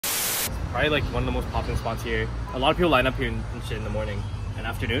Probably like one of the most popular spots here. A lot of people line up here and shit in the morning and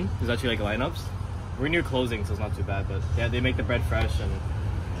afternoon. There's actually like lineups. We're near closing, so it's not too bad. But yeah, they make the bread fresh, and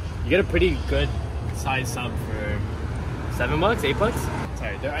you get a pretty good size sub for $7, $8.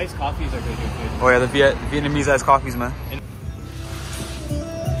 Sorry, their iced coffees are good here too. Oh yeah, the Vietnamese iced coffees, man.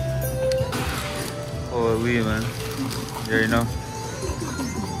 Holy man, you already know.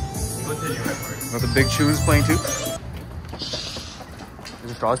 Got the big chews playing too.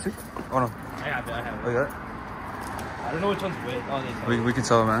 Is it straws too? Oh no. I have it. Oh, you got it? I don't know which one's with. Oh, we can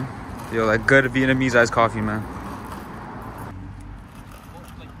tell, man. Yo, like good Vietnamese iced coffee, man.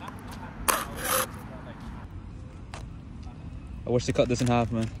 I wish they cut this in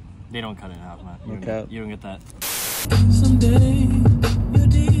half, man. They don't cut it in half, man. Okay. You don't get that. Someday you're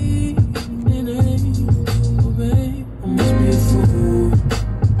deep in a babe. I must be a fool.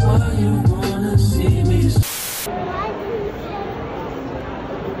 Why you wanna see me?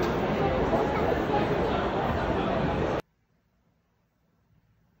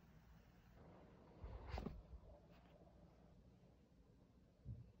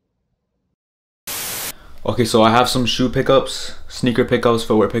 Okay, so I have some shoe pickups, sneaker pickups,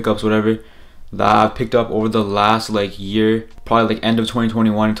 footwear pickups, whatever, that I've picked up over the last like year, probably like end of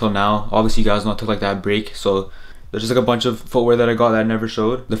 2021 until now. Obviously you guys know I took like that break, so there's just like a bunch of footwear that I got that I never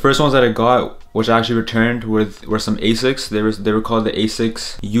showed. The first ones that I got, which I actually returned, were some Asics. They were called the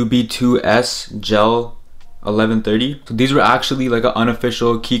Asics UB2S Gel 1130. So these were actually like an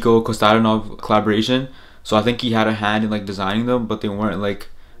unofficial Kiko Kostarinov collaboration. So I think he had a hand in like designing them, but they weren't like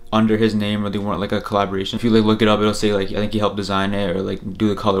under his name, or they weren't like a collaboration. If you like look it up, it'll say like I think he helped design it or like do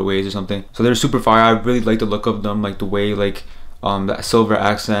the colorways or something. So they're super fire. I really like the look of them, like the way like the silver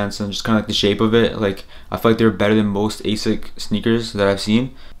accents and just kind of like the shape of it. Like I feel like they're better than most ASIC sneakers that I've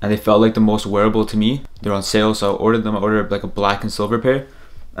seen, and they felt like the most wearable to me. They're on sale, so I ordered them. I ordered like a black and silver pair,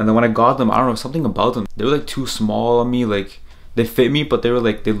 and then when I got them, I don't know, something about them, they were like too small on me. Like they fit me, but they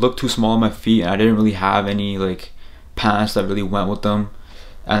looked too small on my feet, and I didn't really have any like pants that really went with them.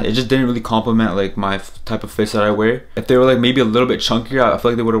 And it just didn't really complement like my type of fits that I wear. If they were like maybe a little bit chunkier, I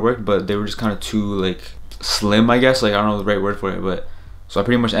feel like they would have worked, but they were just kind of too like slim, I guess. Like I don't know the right word for it, but so I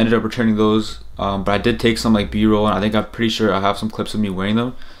pretty much ended up returning those. But I did take some like B-roll, and I think I'm pretty sure I have some clips of me wearing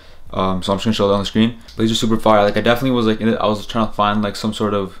them. So I'm just gonna show that on the screen. But these are super fire. Like I definitely was like I was trying to find like some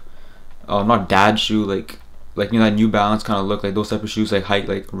sort of not dad shoe, like you know that New Balance kind of look, like those type of shoes,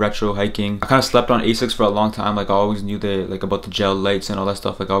 like retro hiking. I kind of slept on Asics for a long time. Like I always knew like about the gel lights and all that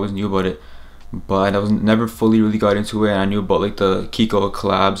stuff. Like I always knew about it, but I was never fully really got into it. And I knew about like the Kiko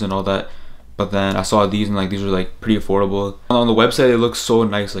collabs and all that, but then I saw these, and like these were like pretty affordable. On the website it looks so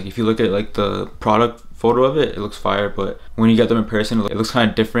nice. Like if you look at like the product photo of it, it looks fire, but when you get them in person, it looks kind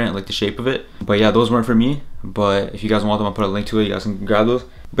of different, like the shape of it. But yeah, those weren't for me, but if you guys want them, I'll put a link to it, you guys can grab those.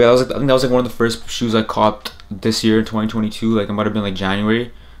 But I think that was like one of the first shoes I copped this year, 2022. Like it might have been like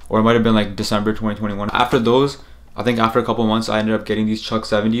January, or it might have been like December 2021. After those, I think after a couple months, I ended up getting these Chuck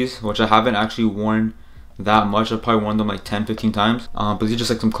 70s, which I haven't actually worn that much. I've probably worn them like 10-15 times, but these are just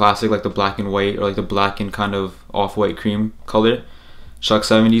like some classic, like the black and white, or like the black and kind of off-white cream color Chuck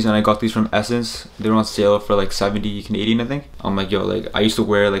 70s, and I got these from Essence. They were on sale for like 70 Canadian, I think. I'm like, yo, like I used to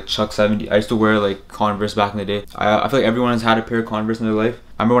wear like Chuck 70. I used to wear like Converse back in the day. I feel like everyone has had a pair of Converse in their life.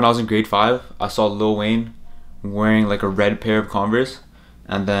 I remember when I was in grade 5, I saw Lil Wayne wearing like a red pair of Converse,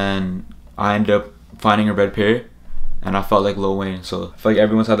 and then I ended up finding a red pair, and I felt like Lil Wayne. So I feel like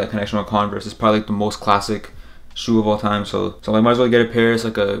everyone's had that connection with Converse. It's probably like the most classic shoe of all time, so I might as well get a pair. It's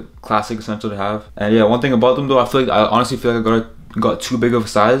like a classic essential to have. And yeah, one thing about them though, I honestly feel like I got too big of a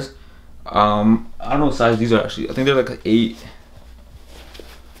size. I don't know what size these are actually. I think they're like 8.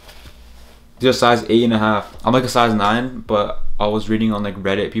 These are size 8.5. I'm like a size 9, but I was reading on like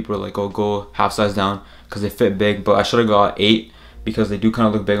Reddit, people are like, oh, go half size down because they fit big, but I should have got 8 because they do kind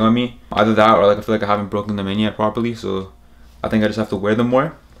of look big on me. Either that, or like I feel like I haven't broken them in yet properly, so I think I just have to wear them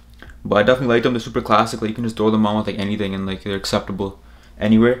more. But I definitely like them. They're super classic. Like you can just throw them on with like anything, and like they're acceptable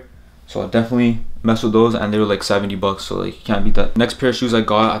anywhere. So I definitely mess with those, and they were like 70 bucks, so like you can't beat that. Next pair of shoes I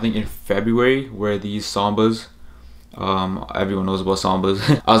got, I think in February, were these Sambas. Everyone knows about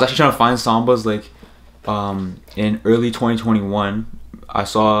Sambas. I was actually trying to find Sambas like in early 2021. I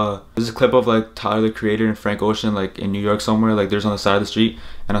saw there's a clip of like Tyler the Creator and Frank Ocean like in New York somewhere, like there's on the side of the street,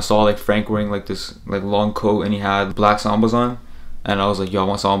 and I saw like Frank wearing like this like long coat, and he had black Sambas on, and I was like, yo, I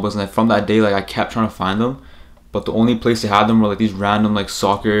want Sambas. And then from that day, like I kept trying to find them, but the only place they had them were like these random like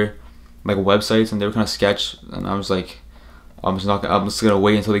soccer like websites, and they were kind of sketch, and I was like, I'm just gonna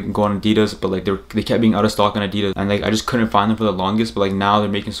wait until they can go on Adidas, but like they kept being out of stock on Adidas, and like I just couldn't find them for the longest. But like now they're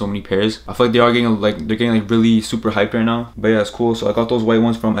making so many pairs. I feel like they're getting like really super hyped right now. But yeah, it's cool. So I got those white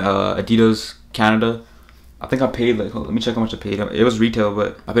ones from Adidas Canada. I think I paid like, let me check how much I paid. It was retail,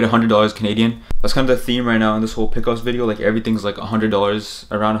 but I paid $100 Canadian. That's kind of the theme right now in this whole pickups video. Like everything's like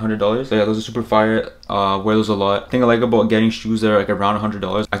 $100, around $100. So yeah, those are super fire. Wear those a lot. The thing I like about getting shoes that are like around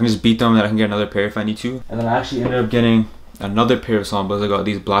 $100, I can just beat them and I can get another pair if I need to. And then I actually ended up getting another pair of Sambas. I got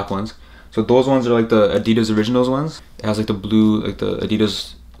these black ones. So those ones are like the Adidas Originals ones. It has like the blue, like the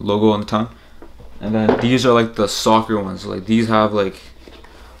Adidas logo on the tongue. And then these are like the soccer ones. So like these have like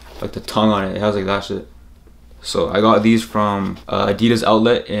the tongue on it. It has like that shit. So I got these from Adidas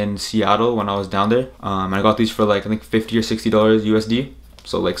outlet in Seattle when I was down there. And I got these for like I think $50 or $60 USD.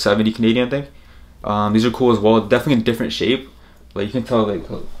 So like 70 Canadian, I think. These are cool as well. Definitely a different shape. Like you can tell, like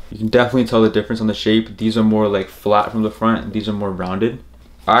you can definitely tell the difference on the shape. These are more like flat from the front, and these are more rounded.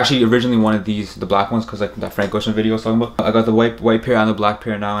 I actually originally wanted these, the black ones, because like that Frank Ocean video I was talking about. I got the white pair and the black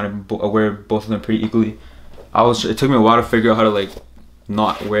pair now, and I wear both of them pretty equally. It took me a while to figure out how to like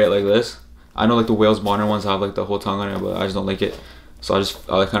not wear it like this. I know like the Wales Modern ones have like the whole tongue on it, but I just don't like it. So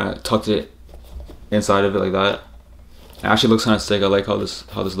I kind of tucked it inside of it like that. It actually looks kind of sick. I like how this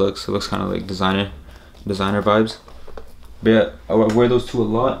looks. It looks kind of like designer vibes. But yeah, I wear those two a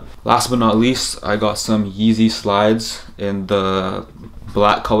lot. Last but not least, I got some Yeezy slides in the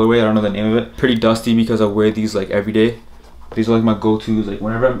black colorway. I don't know the name of it. Pretty dusty because I wear these like every day. These are like my go-tos. Like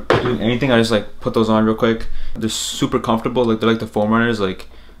whenever I'm doing anything, I just like put those on real quick. They're super comfortable. Like they're like the foam runners. Like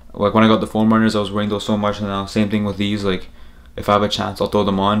when I got the foam runners, I was wearing those so much, and now same thing with these. Like if I have a chance, I'll throw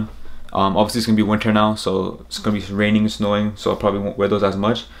them on. Obviously it's gonna be winter now, so it's gonna be raining and snowing, so I probably won't wear those as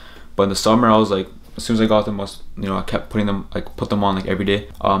much. But in the summer, I was like, as soon as I got them, I kept putting them, like put them on like every day.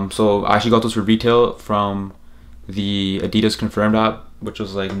 So I actually got those for retail from the Adidas Confirmed app, which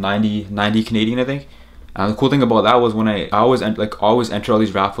was like 90 Canadian, I think. And the cool thing about that was when I always enter all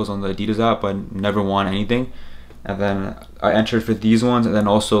these raffles on the Adidas app, but never won anything. And then I entered for these ones, and then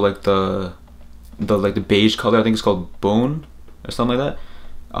also like the beige color, I think it's called Bone or something like that.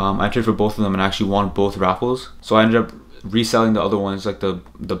 I entered for both of them and actually won both raffles. So I ended up reselling the other ones, like the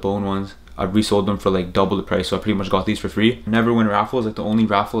Bone ones. I resold them for like double the price, so I pretty much got these for free. Never win raffles. Like the only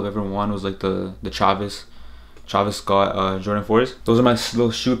raffle I've ever won was like the Travis Scott Jordan 4s. Those are my little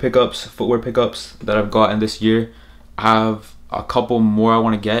shoe pickups, footwear pickups that I've gotten this year. I have a couple more I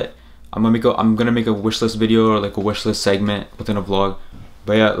want to get. I'm gonna make a wish list video or like a wish list segment within a vlog.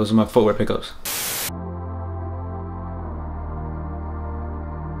 But yeah, those are my footwear pickups.